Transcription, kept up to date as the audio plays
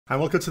And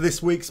welcome to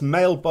this week's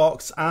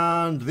Mailbox,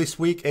 and this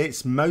week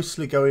it's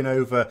mostly going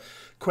over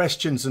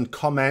questions and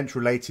comments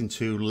relating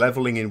to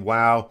leveling in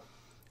WoW,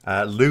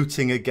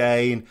 looting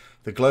again,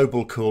 the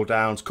global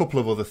cooldowns, a couple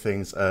of other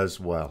things as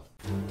well.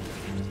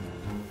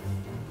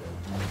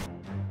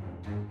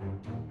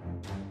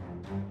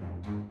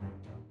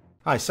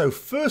 Hi, so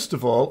first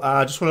of all,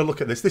 I just want to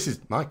look at this. This is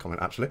my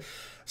comment actually.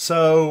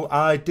 So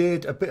I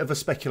did a bit of a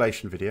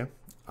speculation video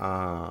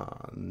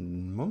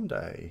on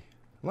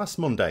last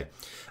Monday,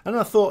 and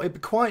I thought it'd be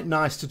quite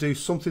nice to do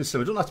something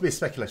similar. It doesn't have to be a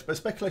speculation, but a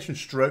speculation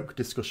stroke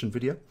discussion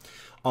video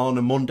on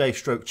a Monday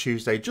stroke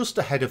Tuesday, just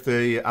ahead of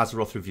the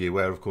Azeroth review,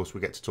 where of course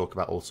we get to talk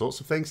about all sorts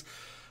of things.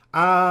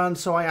 And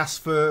so I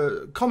asked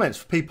for comments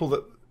for people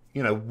that,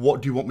 you know,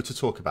 what do you want me to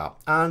talk about?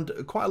 And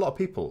quite a lot of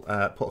people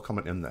put a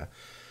comment in there.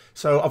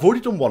 So I've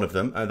already done one of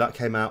them, that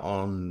came out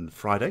on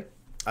Friday.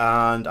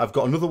 And I've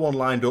got another one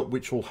lined up,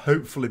 which will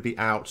hopefully be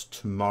out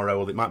tomorrow,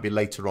 or it might be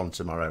later on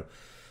tomorrow.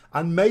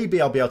 And maybe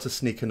I'll be able to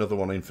sneak another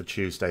one in for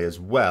Tuesday as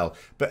well.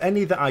 But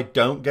any that I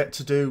don't get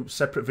to do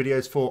separate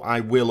videos for, I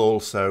will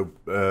also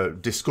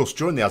discuss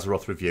during the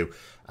Azeroth review.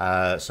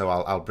 So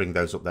I'll bring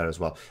those up there as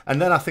well.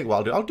 And then I think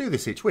what I'll do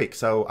this each week.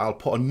 So I'll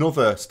put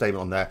another statement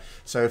on there.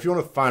 So if you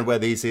want to find where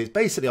these is,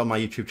 basically on my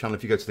YouTube channel,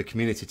 if you go to the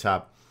community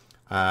tab,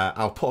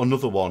 I'll put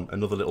another one,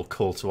 another little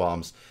call to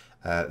arms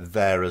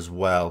there as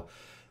well.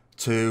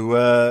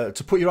 To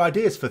put your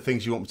ideas for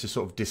things you want me to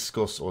sort of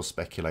discuss or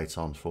speculate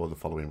on for the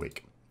following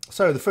week.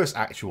 So the first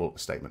actual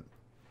statement.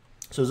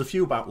 So there's a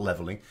few about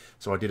leveling.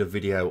 So I did a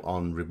video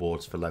on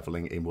rewards for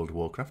leveling in World of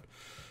Warcraft.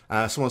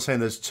 Someone's saying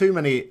there's too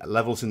many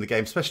levels in the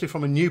game, especially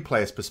from a new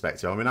player's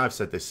perspective. I mean, I've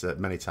said this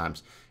many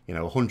times. You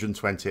know,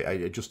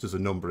 120, just as a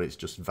number, it's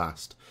just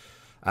vast.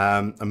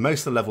 And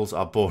most of the levels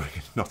are boring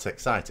and not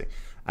exciting.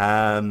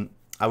 I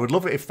would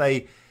love it if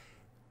they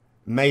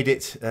made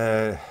it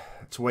to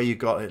where you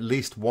got at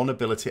least one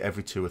ability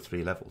every 2 or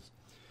 3 levels.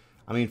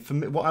 I mean, for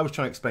me, what I was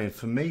trying to explain,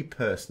 for me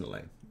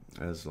personally,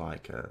 as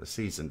like a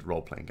seasoned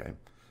role-playing game,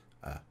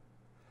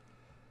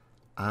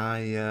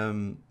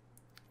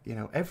 you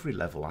know, every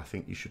level I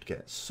think you should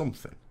get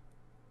something,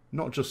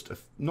 not just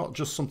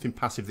something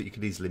passive that you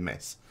could easily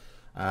miss.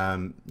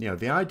 You know,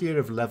 the idea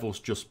of levels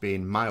just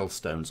being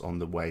milestones on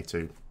the way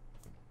to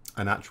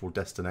an actual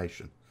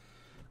destination,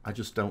 I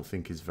just don't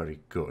think is very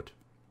good.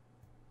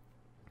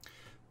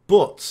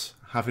 But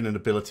having an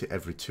ability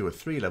every 2 or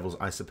 3 levels,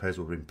 I suppose,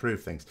 will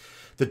improve things.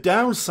 The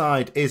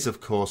downside is, of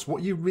course,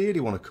 what you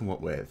really want to come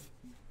up with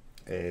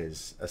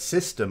is a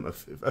system,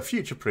 a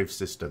future-proof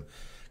system.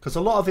 Because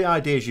a lot of the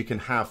ideas you can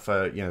have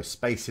for, you know,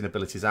 spacing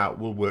abilities out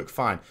will work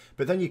fine.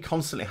 But then you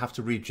constantly have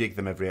to rejig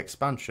them every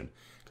expansion.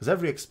 Because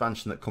every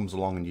expansion that comes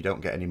along and you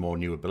don't get any more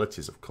new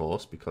abilities, of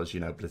course, because, you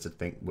know, Blizzard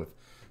think we've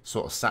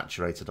sort of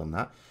saturated on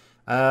that.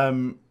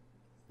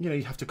 You know,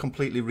 you have to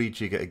completely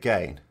rejig it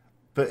again.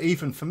 But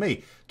even for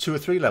me, 2 or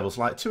 3 levels,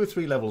 like 2 or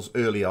 3 levels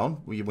early on,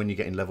 when you're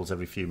getting levels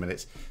every few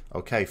minutes,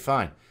 okay,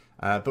 fine.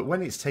 But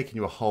when it's taking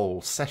you a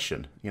whole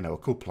session, you know, a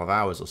couple of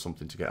hours or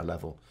something to get a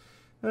level,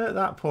 at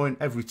that point,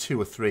 every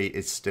 2 or 3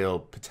 is still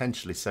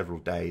potentially several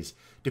days,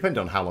 depending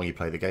on how long you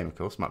play the game, of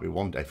course. Might be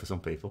 1 day for some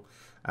people,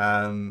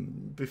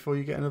 before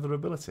you get another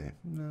ability.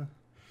 No.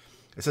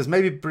 It says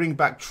maybe bring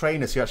back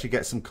trainers so you actually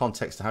get some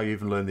context to how you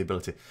even learn the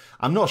ability.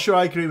 I'm not sure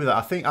I agree with that.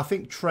 I think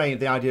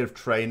the idea of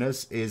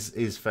trainers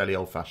is fairly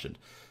old-fashioned.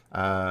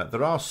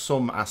 There are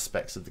some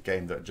aspects of the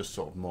game that are just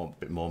sort of a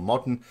bit more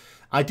modern.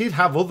 I did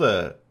have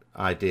other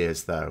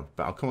ideas though,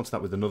 but I'll come on to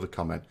that with another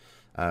comment,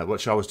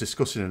 which I was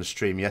discussing in a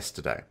stream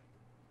yesterday.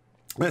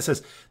 And it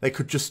says they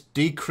could just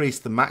decrease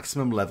the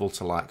maximum level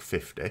to like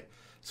 50.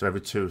 So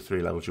every 2 or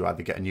 3 levels you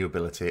either get a new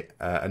ability,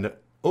 and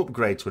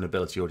upgrade to an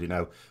ability you already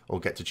know, or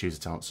get to choose a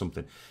talent,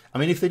 something. I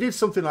mean, if they did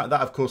something like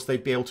that, of course,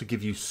 they'd be able to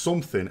give you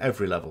something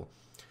every level.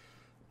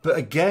 But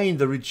again,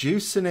 they're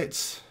reducing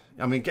it.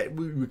 I mean,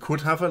 we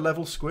could have a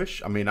level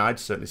squish. I mean,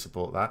 I'd certainly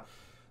support that.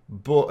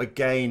 But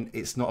again,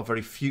 it's not a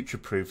very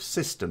future-proof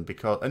system,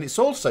 and it's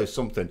also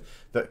something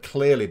that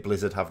clearly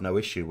Blizzard have no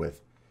issue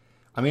with.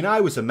 I mean, I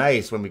was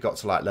amazed when we got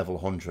to like level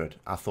 100.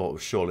 I thought, well,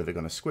 surely they're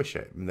going to squish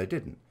it, and they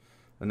didn't.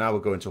 And now we're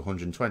going to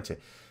 120.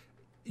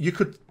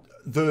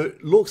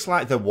 Looks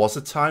like there was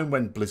a time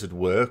when Blizzard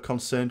were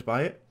concerned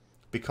by it,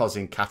 because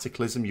in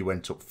Cataclysm you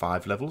went up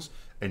 5 levels,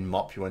 in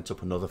MOP you went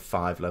up another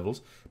 5 levels,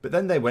 but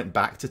then they went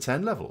back to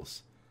 10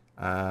 levels.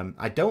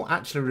 I don't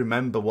actually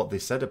remember what they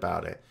said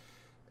about it,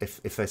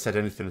 if they said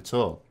anything at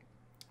all.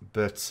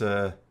 But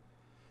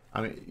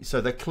I mean, so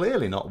they're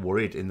clearly not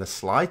worried in the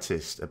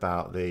slightest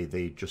about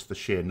just the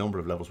sheer number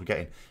of levels we're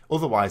getting.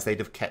 Otherwise, they'd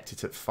have kept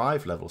it at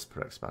 5 levels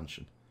per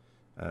expansion,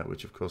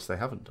 which of course they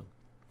haven't done.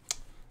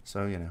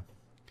 So, you know,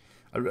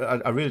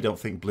 I really don't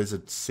think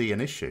Blizzard see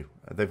an issue.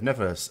 They've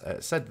never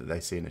said that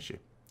they see an issue.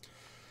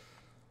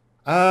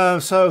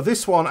 So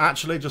this one,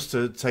 actually, just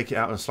to take it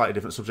out on a slightly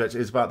different subject,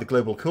 is about the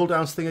global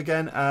cooldowns thing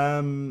again.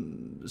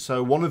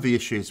 So one of the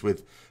issues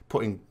with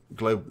putting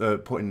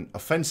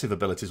offensive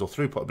abilities or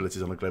throughput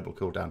abilities on a global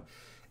cooldown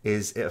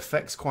is it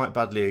affects quite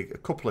badly a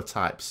couple of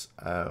types.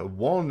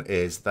 One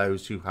is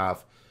those who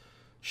have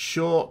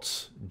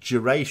short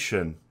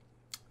duration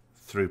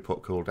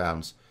throughput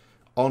cooldowns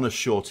on a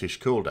shortish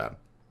cooldown.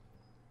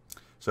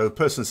 So the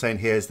person saying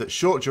here is that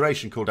short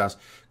duration cooldowns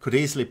could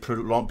easily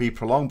be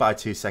prolonged by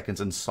 2 seconds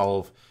and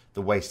solve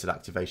the wasted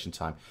activation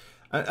time.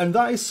 And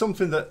that is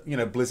something that, you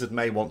know, Blizzard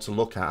may want to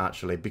look at,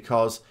 actually,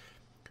 because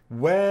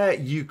where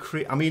you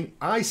create... I mean,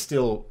 I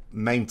still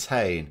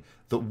maintain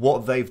that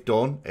what they've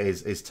done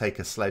is take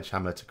a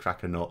sledgehammer to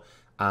crack a nut,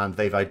 and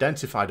they've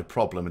identified a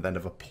problem and then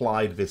have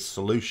applied this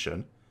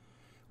solution,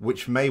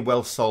 which may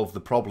well solve the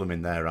problem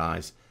in their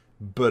eyes,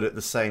 but at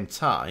the same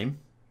time,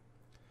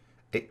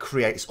 it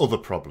creates other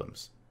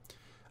problems.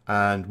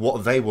 And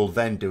what they will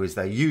then do is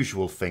their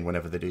usual thing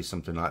whenever they do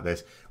something like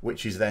this,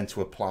 which is then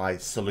to apply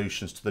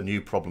solutions to the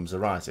new problems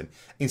arising.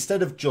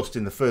 Instead of just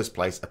in the first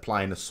place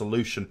applying a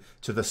solution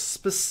to the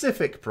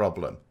specific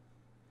problem,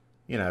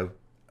 you know,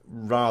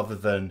 rather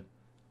than,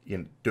 you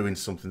know, doing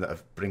something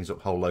that brings up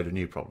a whole load of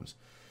new problems.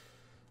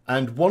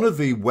 And one of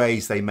the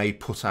ways they may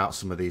put out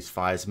some of these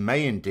fires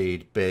may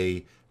indeed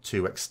be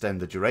to extend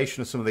the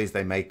duration of some of these.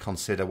 They may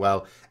consider,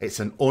 well, it's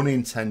an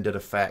unintended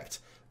effect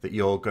that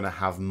you're going to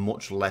have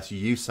much less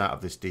use out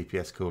of this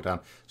DPS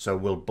cooldown, so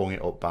we'll bung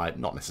it up by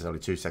not necessarily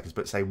 2 seconds,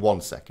 but say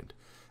 1 second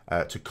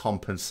to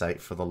compensate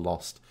for the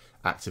lost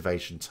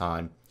activation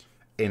time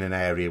in an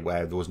area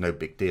where there was no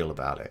big deal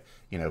about it.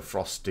 You know,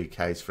 Frost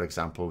decays, for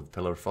example, with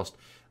Pillar of Frost,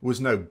 was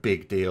no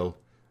big deal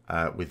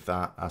with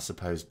that. I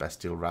suppose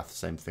Bestial Wrath,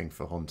 same thing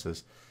for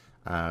Hunters.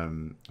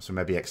 So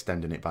maybe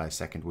extending it by a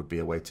second would be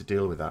a way to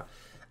deal with that.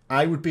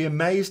 I would be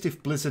amazed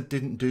if Blizzard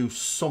didn't do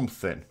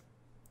something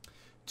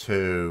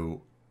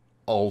to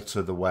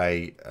alter the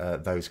way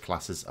those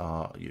classes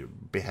are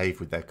behave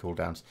with their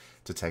cooldowns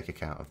to take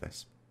account of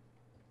this.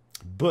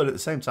 But at the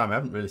same time, I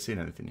haven't really seen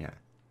anything yet.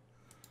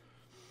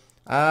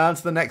 And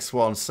to the next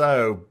one.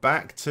 So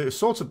back to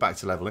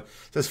leveling.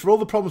 It says, for all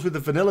the problems with the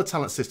vanilla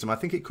talent system, I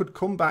think it could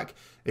come back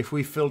if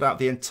we filled out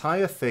the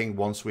entire thing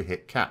once we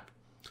hit cap.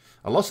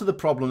 A lot of the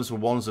problems were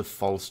ones of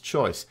false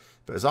choice,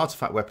 but as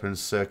artifact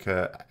weapons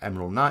circa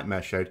Emerald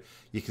Nightmare showed,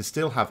 you can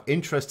still have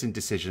interesting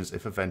decisions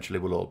if eventually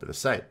we'll all be the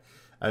same.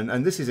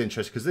 And this is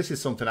interesting because this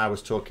is something I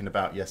was talking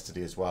about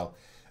yesterday as well.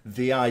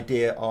 The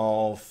idea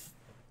of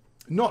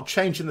not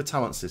changing the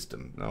talent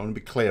system. I want to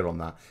be clear on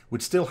that.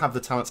 We'd still have the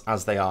talents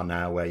as they are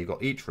now, where you've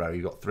got each row,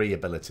 you've got 3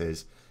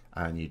 abilities,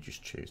 and you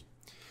just choose.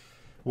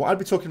 What I'd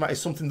be talking about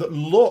is something that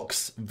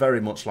looks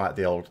very much like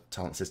the old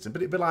talent system,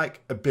 but it'd be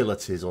like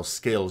abilities or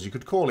skills. You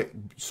could call it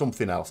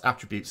something else,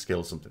 attribute,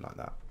 skills, something like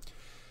that.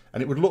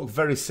 And it would look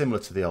very similar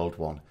to the old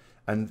one.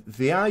 And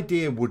the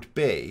idea would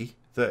be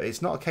that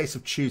it's not a case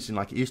of choosing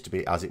like it used to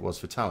be, as it was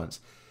for talents.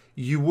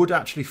 You would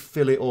actually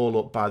fill it all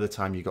up by the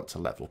time you got to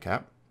level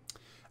cap.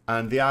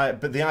 And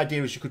but the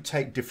idea is you could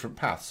take different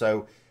paths.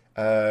 So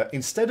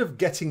instead of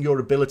getting your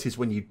abilities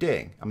when you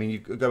ding, I mean, you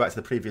go back to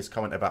the previous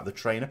comment about the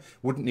trainer,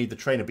 wouldn't need the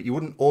trainer, but you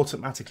wouldn't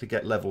automatically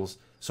get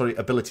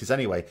abilities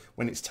anyway.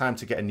 When it's time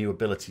to get a new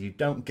ability, you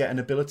don't get an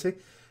ability.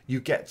 You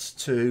get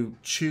to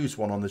choose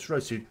one on this row.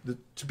 So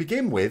to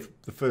begin with,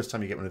 the first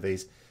time you get one of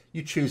these,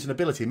 you choose an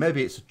ability.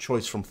 Maybe it's a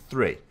choice from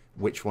 3.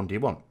 Which one do you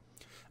want?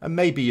 And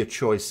maybe your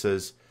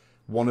choices,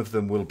 one of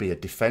them will be a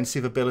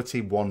defensive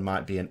ability, one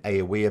might be an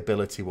AoE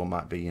ability, one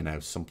might be, you know,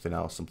 something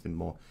else, something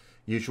more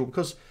usual.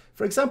 Because,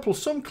 for example,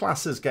 some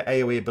classes get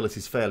AoE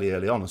abilities fairly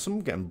early on, and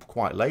some get them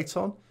quite late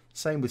on.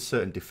 Same with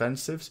certain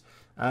defensives.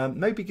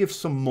 Maybe give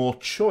some more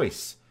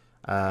choice.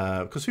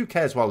 Because who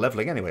cares while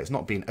leveling anyway? It's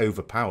not being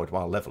overpowered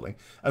while leveling.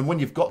 And when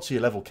you've got to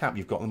your level cap,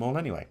 you've got them all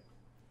anyway.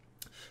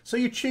 So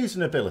you choose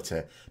an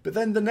ability, but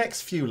then the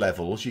next few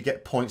levels you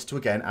get points to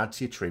again add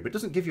to your tree, but it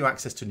doesn't give you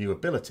access to new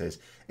abilities.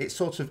 It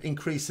sort of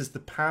increases the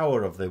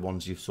power of the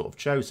ones you've sort of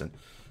chosen.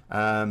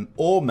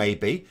 Or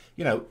maybe,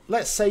 you know,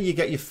 let's say you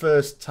get your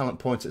first talent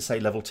point at, say,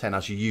 level 10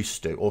 as you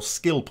used to, or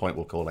skill point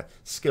we'll call it,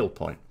 skill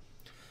point.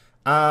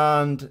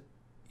 And,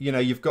 you know,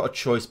 you've got a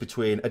choice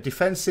between a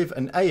defensive,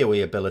 an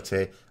AoE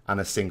ability, and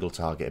a single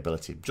target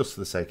ability, just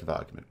for the sake of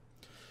argument.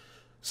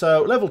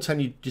 So level 10,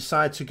 you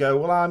decide to go,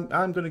 well,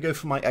 I'm going to go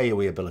for my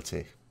AoE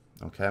ability.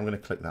 Okay, I'm going to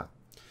click that.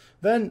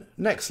 Then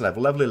next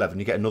level, level 11,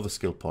 you get another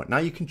skill point. Now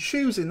you can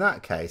choose in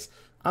that case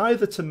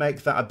either to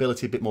make that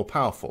ability a bit more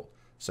powerful.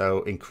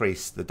 So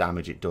increase the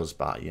damage it does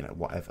by, you know,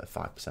 whatever,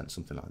 5%,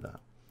 something like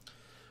that.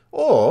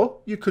 Or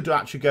you could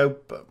actually go,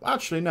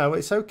 actually, no,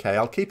 it's okay.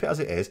 I'll keep it as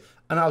it is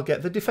and I'll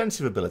get the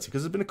defensive ability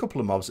because there's been a couple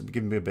of mobs that have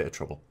given me a bit of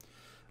trouble.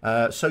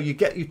 So you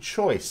get your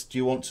choice. Do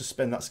you want to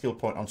spend that skill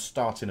point on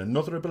starting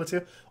another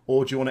ability,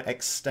 or do you want to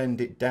extend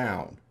it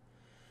down?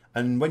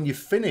 And when you've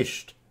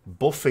finished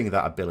buffing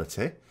that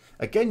ability,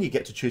 again, you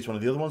get to choose one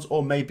of the other ones,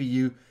 or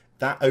maybe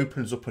that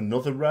opens up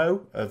another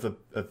row of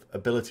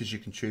abilities you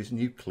can choose, and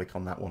you click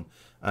on that one,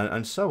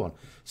 and so on.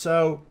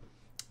 So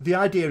the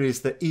idea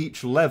is that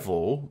each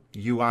level,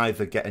 you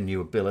either get a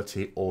new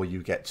ability, or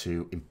you get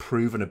to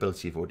improve an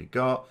ability you've already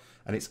got,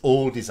 and it's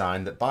all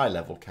designed that by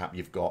level cap,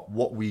 you've got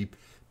what we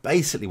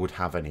basically would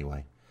have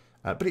anyway.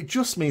 But it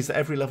just means that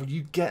every level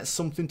you get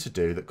something to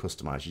do that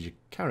customizes your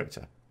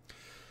character.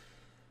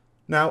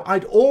 Now,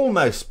 I'd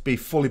almost be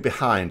fully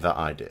behind that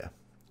idea.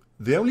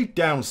 The only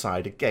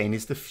downside, again,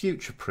 is the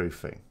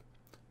future-proofing,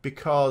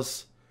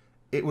 because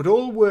it would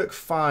all work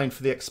fine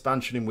for the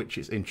expansion in which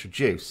it's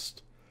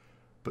introduced,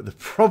 but the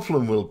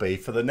problem will be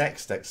for the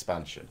next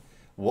expansion.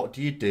 What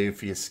do you do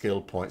for your skill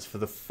points for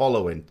the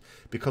following?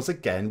 Because,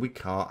 again, we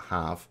can't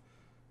have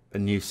a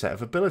new set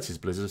of abilities.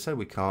 Blizzard said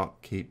we can't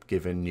keep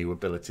giving new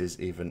abilities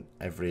even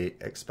every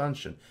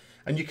expansion.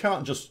 And you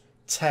can't just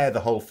tear the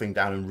whole thing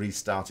down and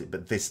restart it,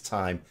 but this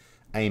time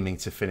aiming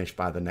to finish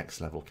by the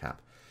next level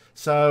cap.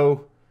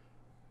 So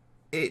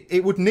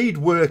it would need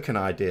work, an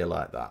idea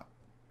like that.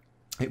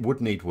 It would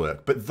need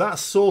work. But that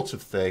sort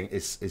of thing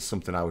is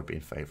something I would be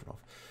in favour of.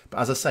 But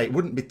as I say, it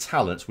wouldn't be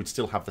talents. We'd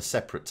still have the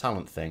separate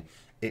talent thing.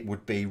 It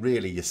would be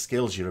really your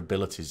skills, your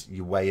abilities,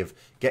 your way of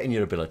getting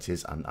your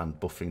abilities and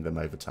buffing them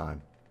over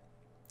time.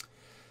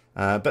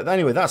 But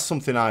anyway, that's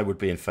something I would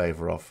be in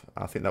favour of.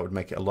 I think that would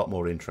make it a lot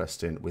more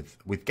interesting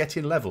with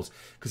getting levels,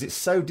 because it's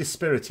so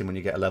dispiriting when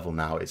you get a level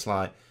now. It's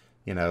like,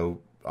 you know,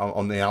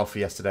 on the alpha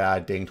yesterday I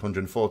dinged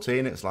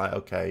 114. It's like,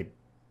 okay,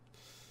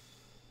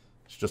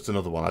 it's just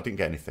another one. I didn't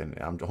get anything.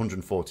 I'm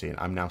 114.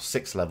 I'm now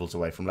 6 levels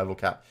away from level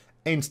cap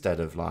instead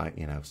of, like,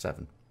 you know,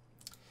 7.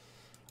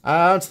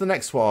 On to the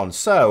next one.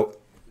 So,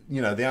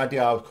 you know, the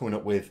idea I was coming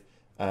up with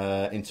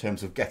in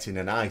terms of getting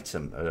an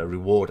item, a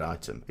reward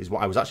item, is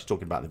what I was actually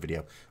talking about in the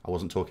video. I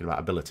wasn't talking about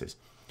abilities.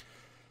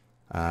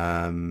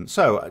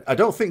 So I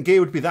don't think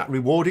gear would be that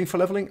rewarding for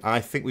leveling. I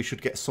think we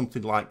should get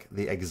something like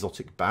the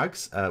exotic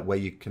bags, where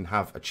you can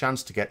have a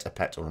chance to get a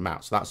pet or a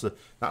mouse. So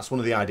that's one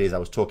of the ideas I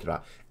was talking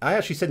about. I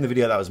actually said in the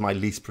video that was my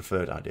least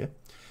preferred idea.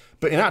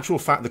 But in actual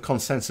fact, the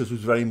consensus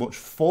was very much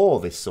for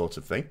this sort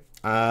of thing.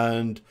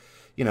 And,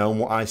 you know, and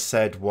what I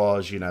said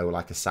was, you know,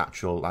 like a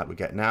satchel like we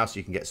get now, so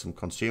you can get some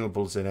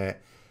consumables in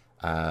it.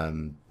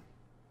 And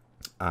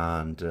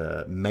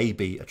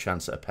maybe a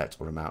chance at a pet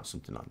or a mouse,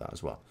 something like that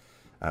as well.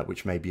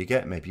 Which maybe you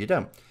get, maybe you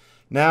don't.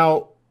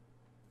 Now,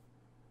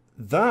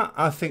 that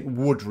I think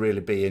would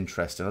really be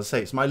interesting. As I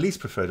say, it's my least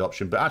preferred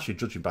option, but actually,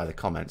 judging by the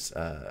comments,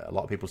 a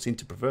lot of people seem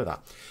to prefer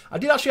that. I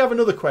did actually have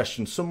another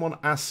question. Someone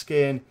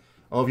asking,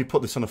 oh, if you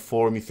put this on a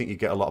forum, you think you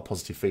get a lot of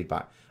positive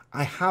feedback.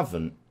 I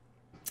haven't,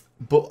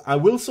 but I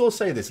will sort of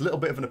say this, a little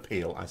bit of an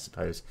appeal, I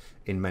suppose,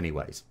 in many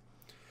ways.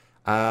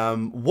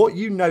 What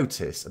you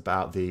notice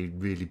about the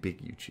really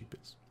big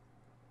YouTubers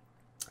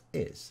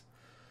is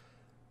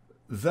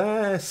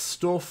their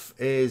stuff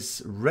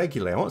is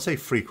regularly, I won't say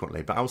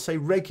frequently, but I'll say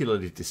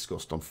regularly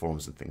discussed on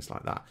forums and things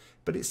like that.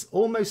 But it's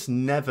almost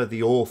never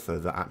the author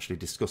that actually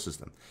discusses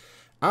them.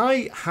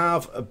 I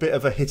have a bit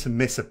of a hit and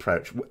miss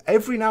approach.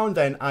 Every now and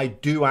then I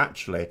do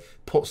actually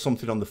put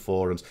something on the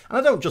forums, and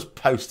I don't just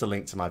post a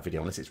link to my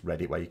video unless it's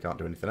Reddit where you can't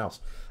do anything else.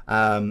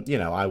 You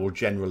know, I will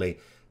generally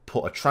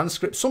put a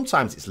transcript.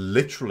 Sometimes it's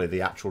literally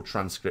the actual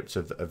transcript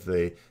of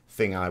the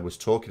thing I was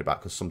talking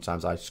about, because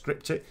sometimes I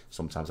script it,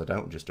 sometimes I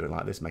don't, just do it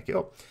like this, make it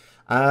up.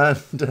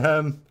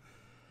 And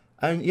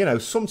you know,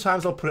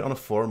 sometimes I'll put it on a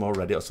forum or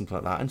Reddit or something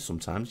like that, and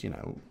sometimes, you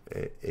know,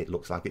 it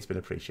looks like it's been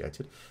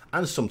appreciated,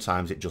 and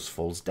sometimes it just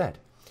falls dead.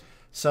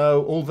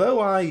 So although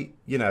I,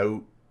 you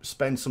know,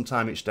 spend some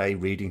time each day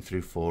reading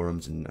through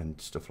forums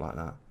and stuff like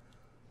that,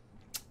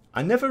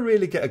 I never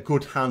really get a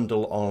good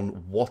handle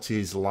on what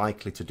is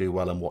likely to do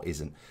well and what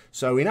isn't.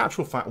 So in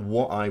actual fact,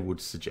 what I would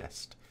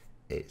suggest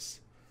is,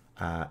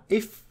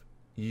 if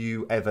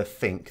you ever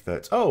think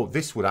that, oh,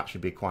 this would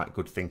actually be quite a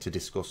good thing to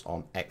discuss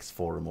on X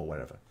forum or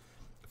wherever,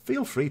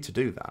 feel free to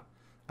do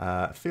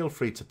that. Feel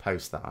free to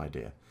post that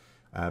idea,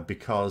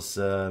 because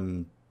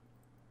that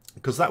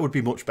would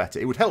be much better.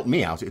 It would help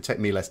me out. It would take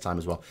me less time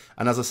as well.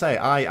 And as I say,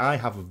 I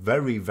have a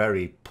very,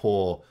 very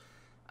poor...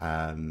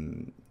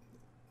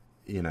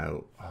 you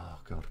know, oh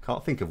God, I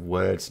can't think of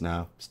words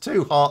now. It's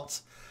too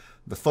hot.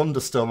 The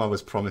thunderstorm I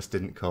was promised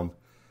didn't come.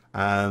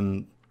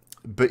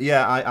 But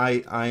yeah,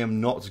 I am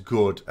not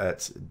good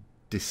at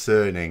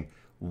discerning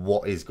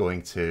what is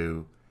going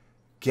to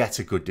get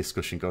a good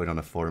discussion going on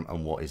a forum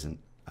and what isn't.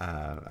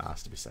 That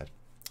has to be said.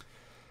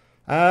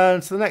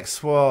 And so the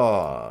next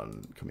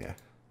one, come here.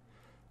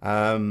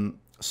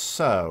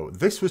 So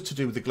this was to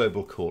do with the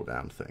global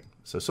cooldown thing.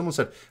 So someone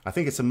said, I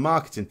think it's a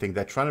marketing thing.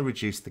 They're trying to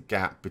reduce the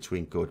gap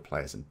between good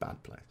players and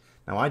bad players.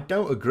 Now, I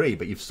don't agree,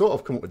 but you've sort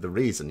of come up with the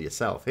reason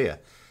yourself here.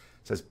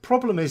 It says,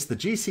 problem is the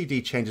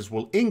GCD changes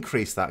will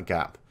increase that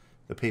gap.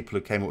 The people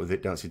who came up with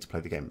it don't seem to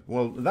play the game.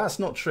 Well, that's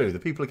not true. The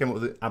people who came up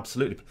with it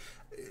absolutely...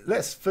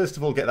 Let's first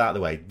of all get that out of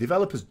the way.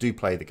 Developers do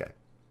play the game.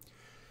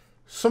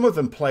 Some of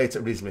them play it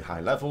at a reasonably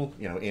high level.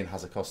 You know, Ian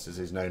Hazakostas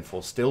is known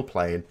for still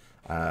playing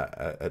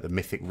at the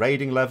mythic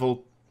raiding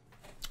level.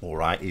 All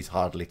right, he's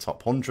hardly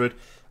top 100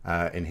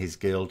 in his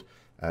guild.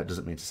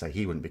 Doesn't mean to say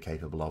he wouldn't be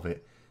capable of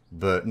it.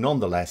 But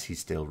nonetheless, he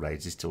still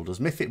raids. He still does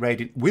mythic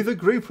raiding with a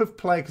group of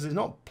players, because it's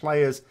not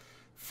players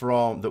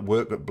that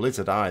work at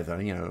Blizzard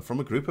either. You know, from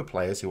a group of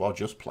players who are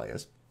just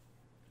players.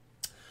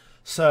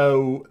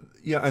 So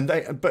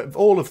yeah, but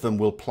all of them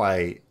will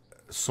play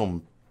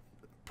some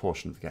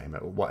portion of the game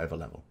at whatever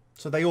level.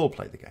 So they all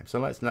play the game. So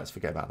let's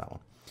forget about that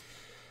one.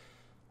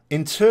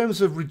 In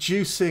terms of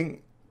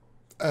reducing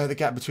the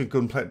gap between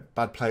good and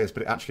bad players,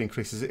 but it actually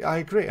increases it. I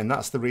agree, and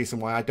that's the reason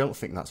why I don't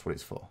think that's what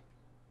it's for.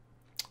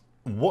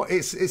 What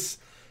it's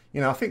you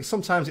know, I think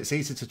sometimes it's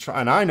easy to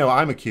try, and I know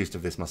I'm accused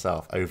of this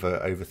myself,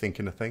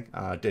 overthinking a thing.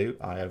 I do.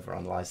 I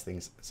overanalyze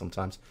things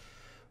sometimes,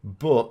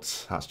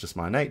 but that's just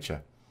my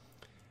nature.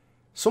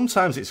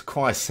 Sometimes it's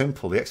quite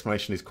simple. The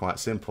explanation is quite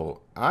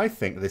simple. I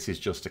think this is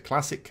just a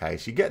classic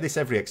case. You get this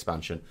every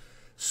expansion.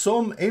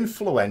 Some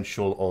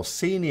influential or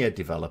senior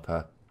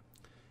developer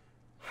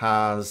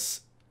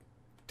has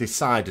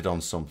decided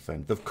on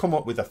something. They've come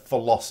up with a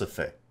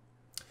philosophy.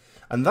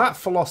 And that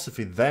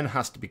philosophy then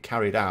has to be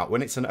carried out.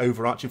 When it's an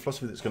overarching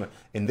philosophy that's going to,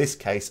 in this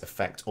case,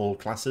 affect all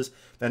classes,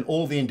 then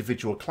all the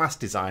individual class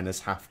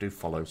designers have to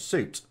follow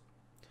suit.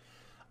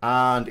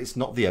 And it's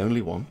not the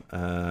only one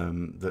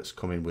that's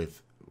coming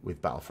with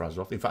Battle for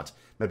Azeroth. In fact,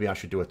 maybe I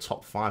should do a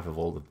top 5 of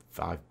all the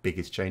 5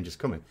 biggest changes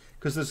coming,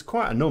 because there's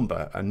quite a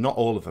number, and not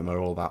all of them are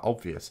all that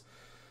obvious.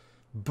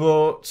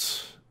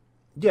 But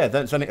yeah,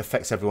 then it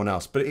affects everyone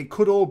else. But it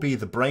could all be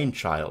the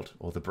brainchild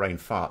or the brain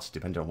farts,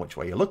 depending on which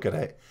way you look at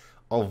it,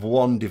 of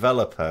one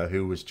developer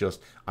who was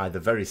just either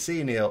very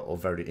senior or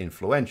very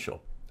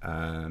influential,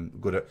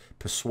 good at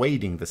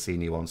persuading the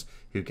senior ones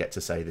who get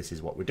to say this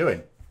is what we're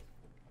doing.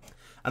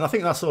 And I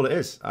think that's all it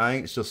is. I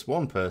think it's just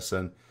one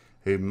person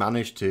who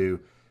managed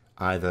to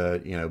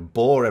either, you know,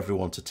 bore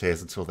everyone to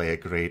tears until they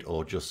agreed,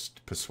 or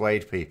just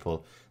persuade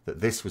people that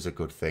this was a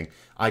good thing,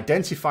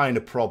 identifying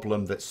a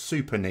problem that's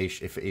super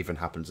niche, if it even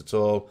happens at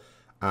all,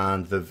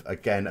 and they've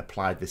again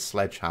applied this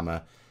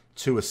sledgehammer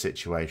to a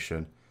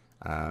situation.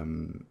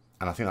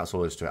 And I think that's all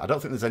there is to it. I don't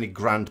think there's any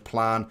grand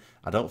plan.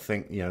 I don't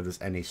think, you know,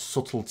 there's any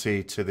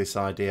subtlety to this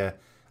idea.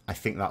 I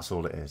think that's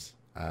all it is.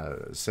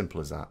 As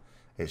simple as that.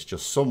 It's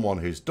just someone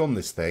who's done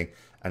this thing,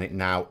 and it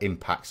now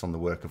impacts on the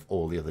work of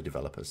all the other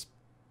developers.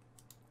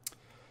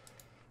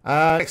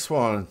 Next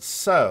one.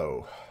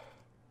 So,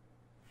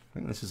 I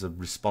think this is a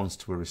response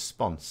to a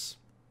response.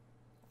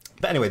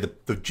 But anyway,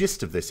 the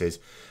gist of this is,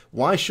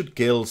 why should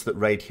guilds that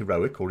raid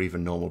heroic or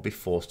even normal be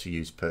forced to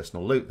use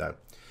personal loot, though?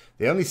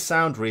 The only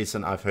sound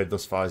reason I've heard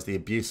thus far is the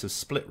abuse of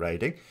split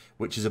raiding,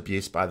 which is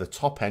abused by the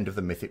top end of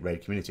the Mythic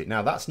raid community.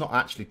 Now, that's not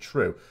actually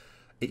true.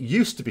 It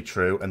used to be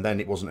true, and then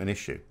it wasn't an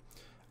issue.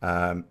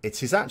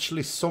 It is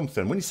actually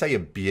something, when you say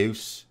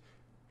abuse,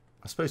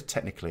 I suppose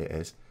technically it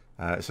is.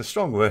 It's a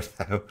strong word,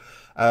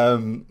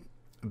 though.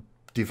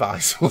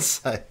 Device will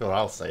say, or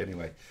I'll say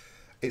anyway.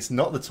 It's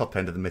not the top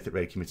end of the Mythic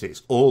raid community.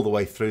 It's all the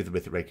way through the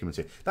Mythic raid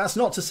community. That's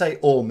not to say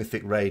all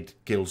Mythic raid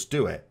guilds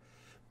do it.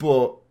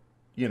 But,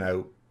 you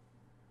know,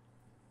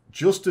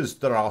 just as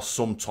there are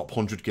some top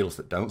 100 guilds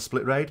that don't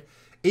split raid,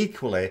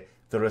 equally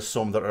there are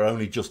some that are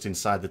only just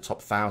inside the top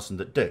 1,000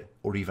 that do,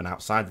 or even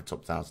outside the top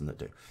 1,000 that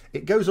do.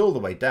 It goes all the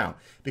way down,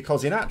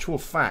 because in actual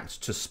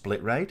fact, to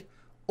split raid,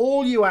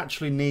 all you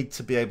actually need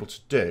to be able to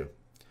do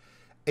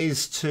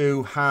is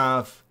to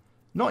have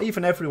not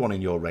even everyone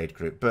in your raid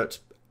group, but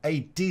a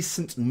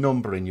decent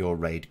number in your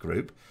raid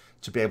group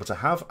to be able to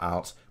have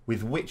out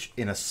with which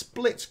in a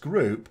split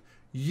group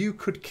you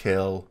could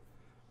kill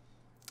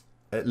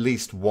at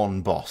least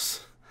one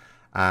boss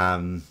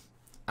on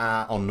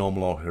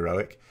normal or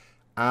heroic,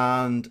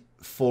 and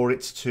for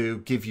it to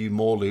give you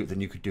more loot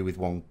than you could do with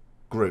one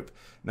group.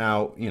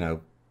 Now, you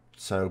know,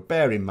 so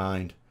bear in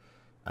mind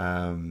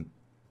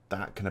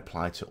that can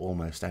apply to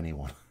almost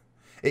anyone.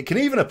 It can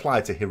even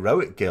apply to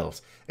heroic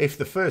guilds. If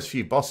the first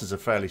few bosses are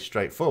fairly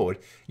straightforward,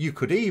 you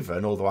could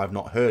even, although I've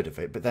not heard of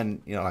it, but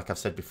then, you know, like I've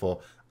said before,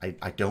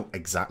 I don't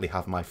exactly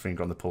have my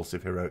finger on the pulse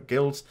of heroic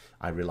guilds.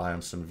 I rely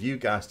on some of you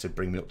guys to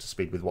bring me up to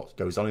speed with what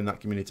goes on in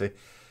that community.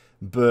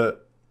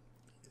 But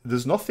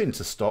there's nothing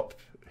to stop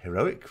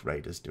heroic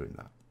raiders doing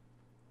that.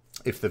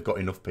 If they've got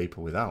enough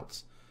people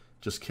without.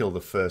 Just kill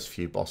the first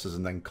few bosses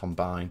and then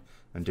combine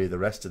and do the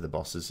rest of the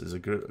bosses as a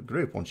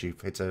group once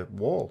you've hit a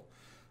wall.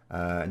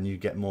 And you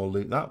get more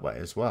loot that way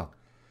as well.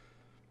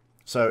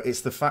 So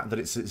it's the fact that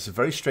it's a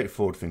very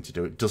straightforward thing to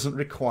do. It doesn't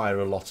require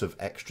a lot of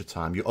extra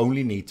time. You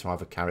only need to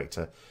have a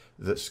character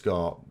that's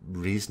got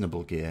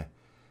reasonable gear.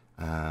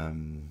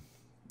 And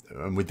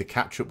with the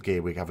catch-up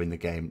gear we have in the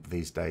game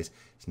these days,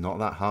 it's not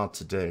that hard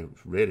to do.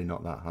 It's really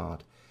not that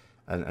hard.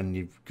 And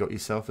you've got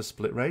yourself a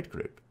split raid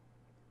group.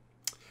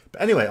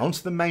 But anyway, on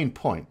to the main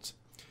point.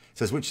 It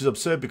says, which is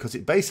absurd because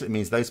it basically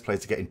means those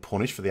players are getting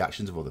punished for the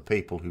actions of other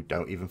people who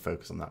don't even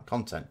focus on that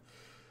content.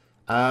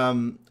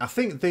 I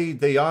think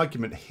the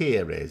argument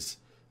here is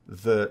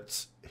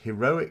that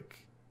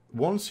heroic,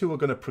 ones who are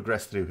going to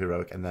progress through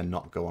heroic and then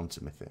not go on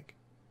to mythic,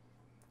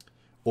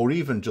 or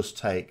even just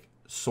take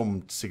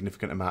some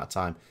significant amount of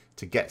time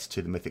to get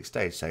to the mythic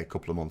stage, say a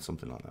couple of months,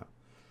 something like that,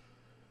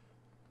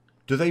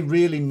 do they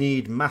really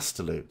need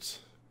master loot?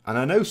 And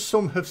I know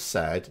some have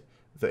said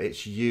that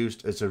it's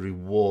used as a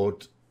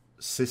reward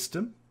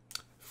system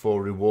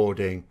for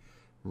rewarding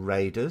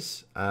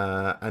raiders,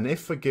 and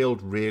if a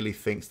guild really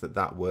thinks that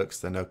that works,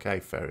 then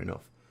okay, fair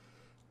enough.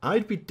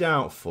 I'd be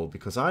doubtful,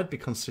 because I'd be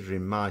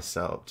considering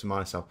myself,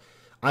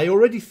 I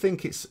already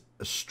think it's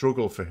a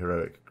struggle for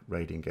heroic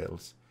raiding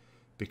guilds,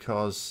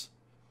 because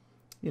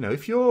You know,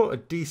 if you're a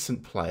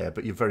decent player,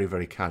 but you're very,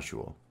 very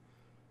casual,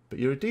 but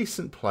you're a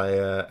decent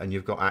player and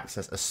you've got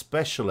access,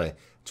 especially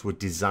to a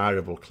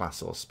desirable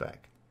class or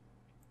spec,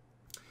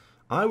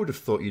 I would have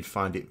thought you'd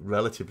find it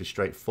relatively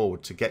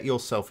straightforward to get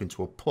yourself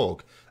into a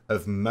pug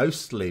of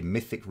mostly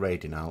mythic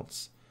raiding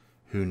alts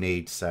who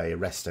need, say, a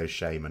Resto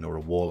Shaman or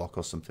a Warlock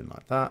or something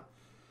like that,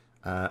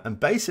 and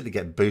basically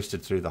get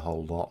boosted through the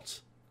whole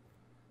lot.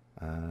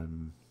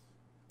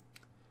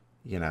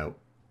 You know,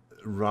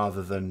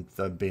 rather than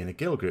being a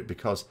guild group,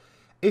 because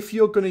if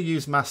you're going to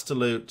use Master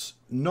Loot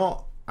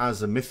not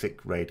as a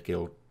mythic raid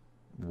guild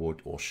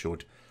would or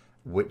should,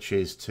 which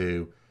is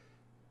to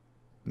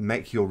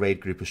make your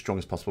raid group as strong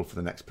as possible for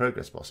the next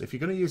progress boss, if you're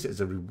going to use it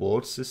as a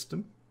reward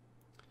system,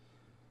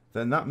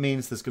 then that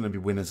means there's going to be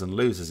winners and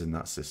losers in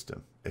that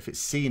system. If it's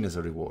seen as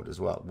a reward as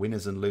well,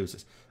 winners and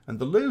losers. And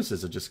the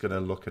losers are just going to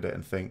look at it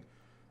and think,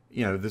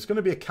 you know, there's going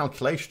to be a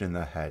calculation in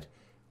their head.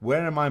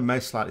 Where am I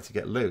most likely to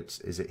get loot?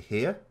 Is it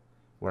here,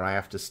 where I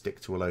have to stick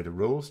to a load of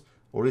rules?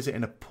 Or is it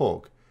in a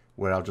pug,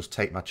 where I'll just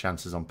take my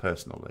chances on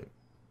personal loot?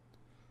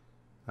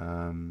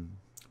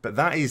 But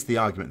that is the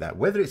argument there.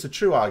 Whether it's a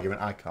true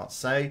argument, I can't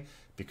say,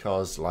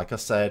 because, like I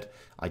said,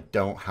 I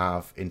don't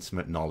have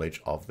intimate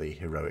knowledge of the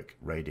heroic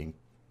raiding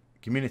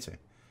community,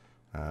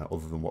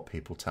 other than what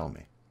people tell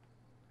me.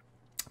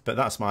 But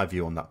that's my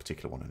view on that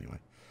particular one anyway.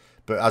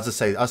 But as I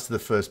say, as to the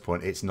first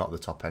point, it's not the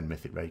top end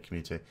mythic raid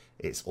community.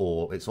 It's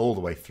all the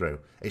way through.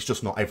 It's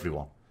just not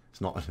everyone.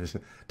 It's not.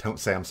 Don't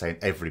say I'm saying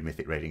every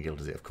mythic raiding guild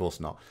is it. Of course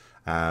not.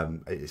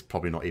 It's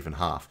probably not even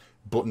half.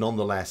 But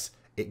nonetheless,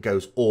 it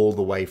goes all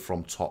the way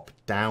from top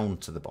down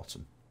to the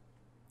bottom.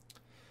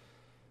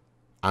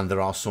 And there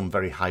are some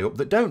very high up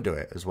that don't do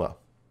it as well.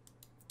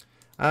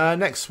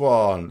 Next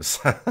one.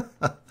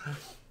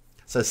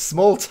 So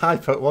small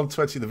typo at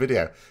 120 in the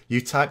video.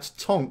 You typed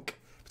tonk,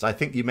 but I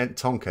think you meant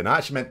tonka. And I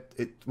actually meant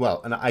it,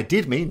 well, and I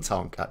did mean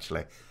tonk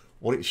actually.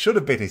 What it should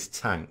have been is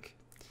tank.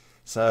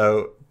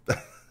 So,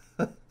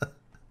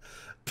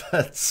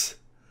 but,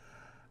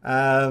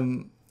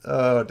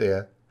 oh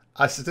dear.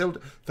 I still,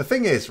 the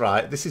thing is,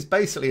 right, this is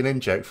basically an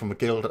in-joke from a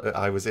guild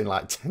I was in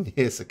like 10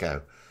 years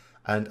ago.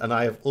 And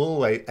I have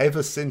always,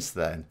 ever since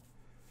then,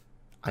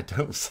 I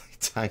don't say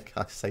tank,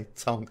 I say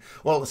tonk.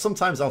 Well,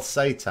 sometimes I'll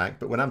say tank,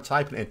 but when I'm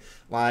typing it in,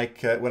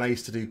 like when I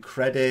used to do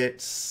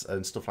credits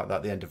and stuff like that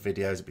at the end of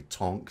videos, it'd be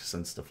tonks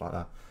and stuff like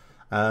that.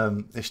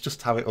 It's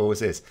just how it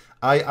always is.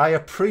 I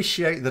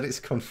appreciate that it's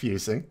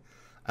confusing,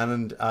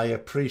 and I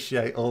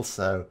appreciate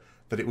also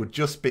that it would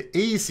just be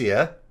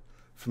easier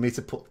for me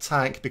to put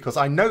tank, because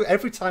I know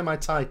every time I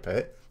type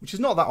it, which is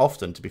not that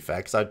often to be fair,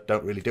 because I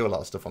don't really do a lot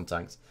of stuff on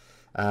tanks,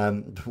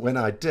 but when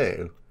I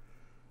do,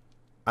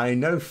 I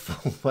know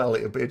full well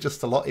it'll be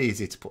just a lot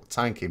easier to put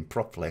tank in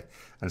properly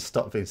and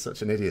stop being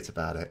such an idiot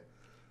about it.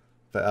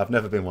 But I've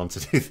never been one to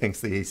do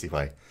things the easy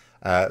way.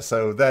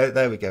 So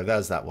there we go.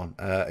 There's that one.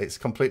 It's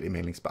completely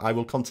meaningless, but I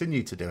will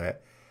continue to do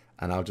it,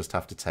 and I'll just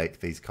have to take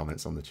these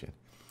comments on the chin.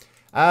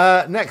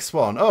 Next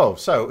one. Oh,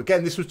 so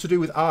again, this was to do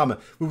with armor.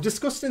 We've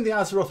discussed in the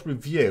Azeroth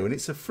review, and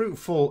it's a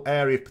fruitful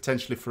area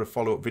potentially for a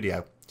follow-up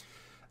video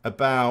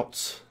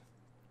about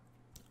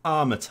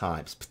armor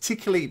types,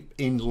 particularly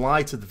in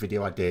light of the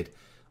video I did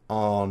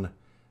on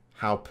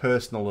how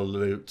personal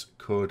loot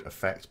could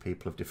affect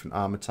people of different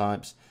armor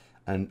types,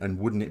 and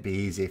wouldn't it be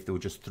easy if there were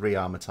just 3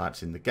 armor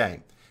types in the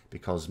game,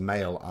 because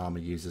male armor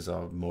users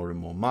are more and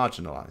more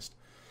marginalized.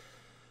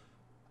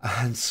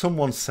 And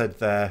someone said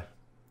there,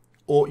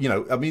 or, you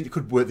know, I mean, it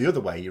could work the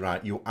other way, you're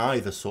right. You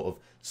either sort of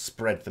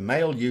spread the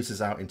male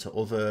users out into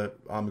other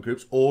armor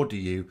groups, or do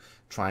you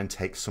try and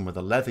take some of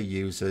the leather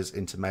users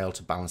into male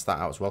to balance that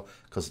out as well?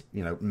 Because,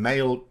 you know,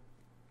 male,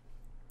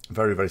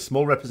 very, very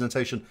small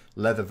representation,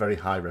 leather, very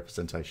high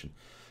representation.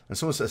 And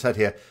someone said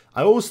here,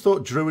 I always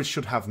thought druids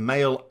should have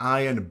male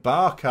iron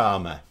bark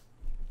armor.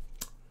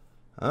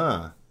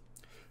 Of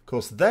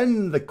course,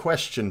 then the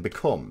question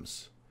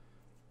becomes,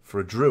 for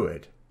a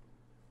druid,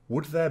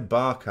 would their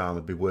bark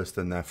armor be worse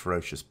than their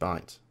ferocious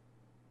bite?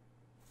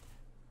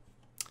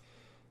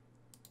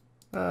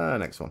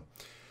 Next one.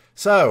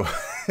 So,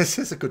 this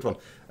is a good one.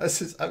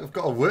 I've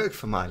got to work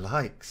for my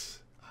likes.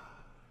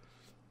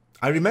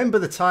 I remember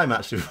the time,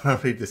 actually, when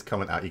I read this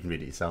comment out. You can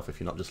read it yourself if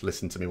you're not just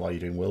listening to me while you're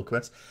doing World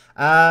Quest.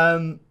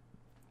 I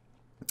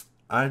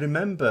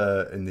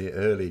remember in the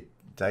early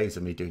days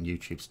of me doing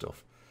YouTube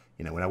stuff,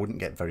 you know, when I wouldn't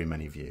get very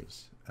many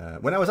views.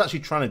 When I was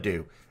actually trying to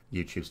do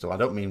YouTube stuff, I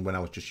don't mean when I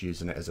was just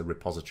using it as a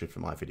repository for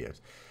my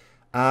videos.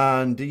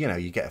 And, you know,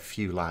 you get a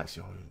few likes.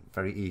 You're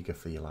very eager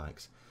for your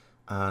likes.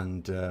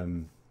 And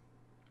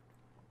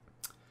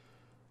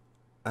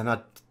I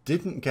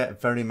didn't get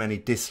very many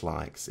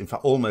dislikes. In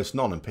fact, almost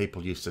none. And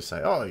people used to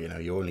say, oh, you know,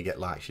 you only get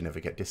likes, you never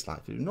get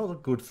dislikes. It's not a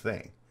good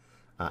thing,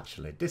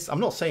 actually. I'm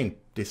not saying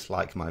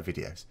dislike my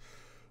videos.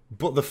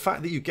 But the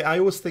fact that you get, I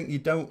always think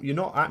you're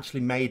not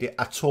actually made it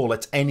at all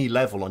at any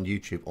level on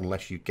YouTube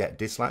unless you get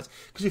dislikes.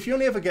 Because if you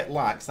only ever get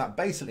likes, that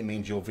basically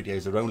means your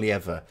videos are only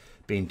ever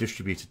being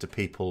distributed to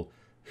people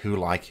who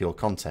like your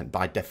content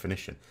by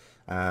definition.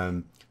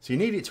 So you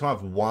need it to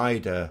have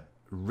wider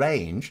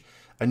range.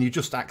 And you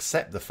just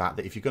accept the fact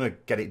that if you're going to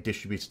get it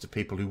distributed to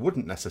people who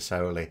wouldn't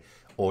necessarily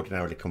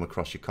ordinarily come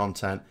across your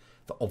content,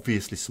 that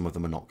obviously some of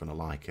them are not going to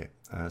like it.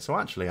 So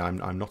actually,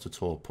 I'm not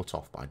at all put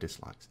off by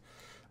dislikes.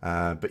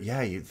 But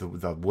yeah,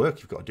 the work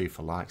you've got to do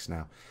for likes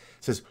now.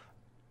 It says,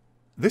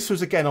 this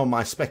was again on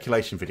my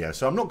speculation video,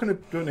 so I'm not going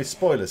to do any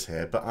spoilers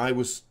here, but I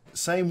was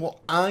saying what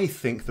I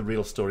think the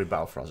real story of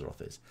Battle for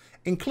Azeroth is,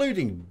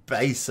 including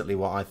basically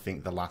what I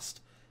think the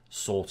last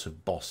sort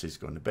of boss is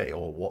going to be,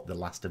 or what the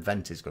last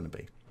event is going to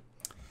be.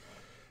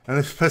 And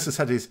this person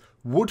said is,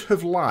 would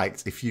have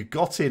liked if you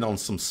got in on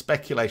some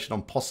speculation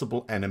on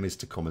possible enemies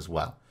to come as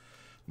well.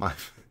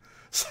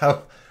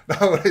 So,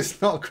 no,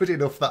 it's not good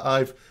enough that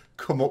I've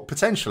come up,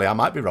 potentially, I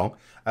might be wrong,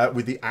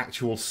 with the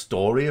actual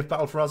story of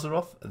Battle for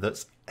Azeroth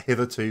that's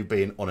hitherto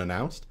been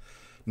unannounced.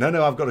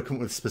 No, I've got to come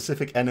up with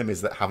specific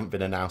enemies that haven't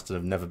been announced and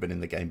have never been in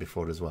the game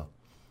before as well.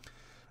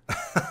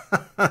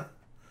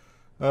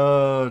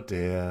 Oh,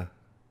 dear.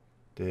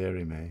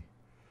 Dearie me.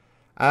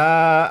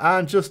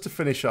 And just to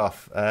finish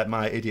off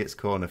my Idiot's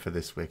Corner for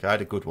this week, I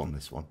had a good one,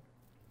 this one.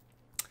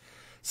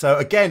 So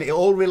again, it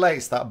all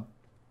relates to that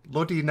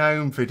bloody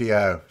gnome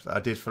video that I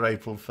did for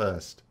April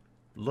 1st.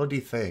 Bloody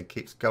thing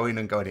keeps going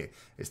and going.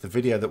 It's the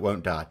video that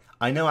won't die.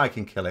 I know I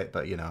can kill it,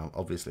 but you know,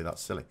 obviously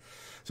that's silly.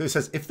 So it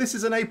says, if this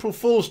is an April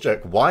Fool's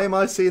joke, why am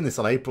I seeing this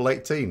on April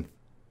 18th?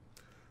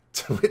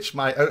 To which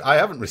I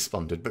haven't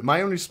responded, but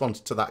my only response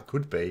to that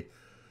could be,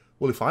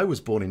 well, if I was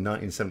born in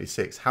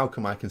 1976, how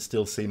come I can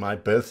still see my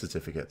birth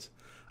certificate?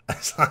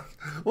 It's like,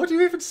 what do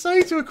you even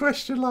say to a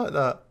question like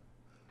that?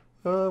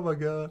 Oh my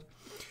God.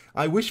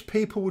 I wish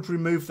people would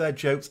remove their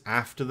jokes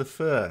after the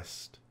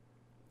first.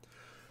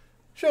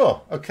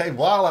 Sure, okay,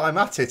 while I'm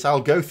at it,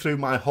 I'll go through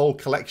my whole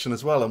collection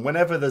as well. And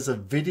whenever there's a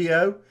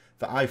video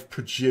that I've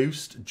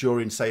produced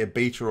during, say, a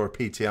beta or a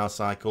PTR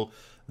cycle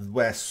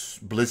where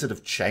Blizzard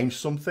have changed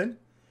something,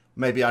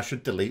 maybe I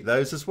should delete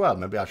those as well.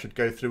 Maybe I should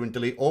go through and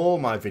delete all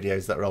my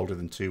videos that are older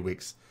than 2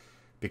 weeks,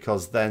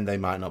 because then they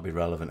might not be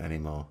relevant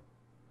anymore.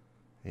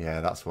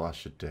 Yeah, that's what I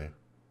should do.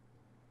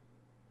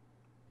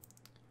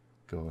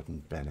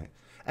 Gordon Bennett.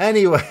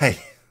 Anyway,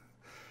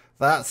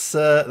 that's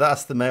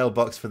the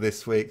mailbox for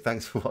this week.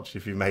 Thanks for watching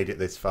if you made it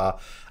this far.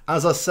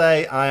 As I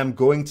say, I am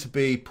going to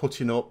be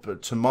putting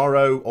up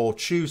tomorrow or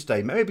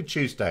Tuesday, maybe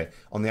Tuesday,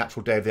 on the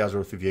actual day of the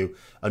Azeroth review,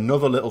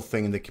 another little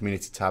thing in the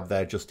community tab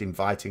there, just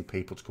inviting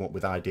people to come up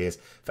with ideas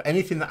for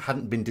anything that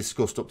hadn't been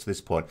discussed up to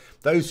this point.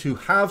 Those who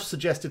have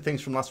suggested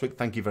things from last week,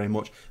 thank you very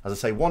much. As I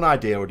say, one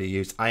idea already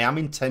used. I am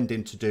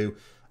intending to do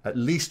at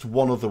least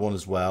one other one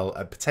as well,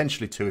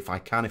 potentially two if I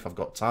can, if I've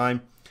got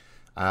time.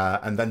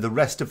 And then the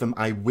rest of them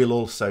I will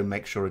also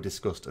make sure are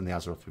discussed in the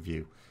Azeroth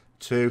review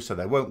too, so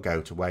they won't go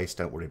to waste.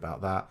 Don't worry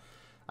about that.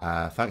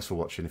 Thanks for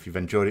watching. If you've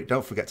enjoyed it,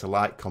 don't forget to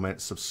like,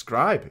 comment,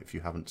 subscribe if you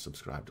haven't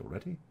subscribed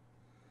already.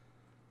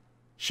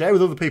 Share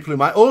with other people who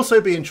might also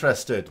be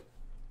interested.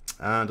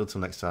 And until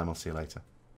next time, I'll see you later.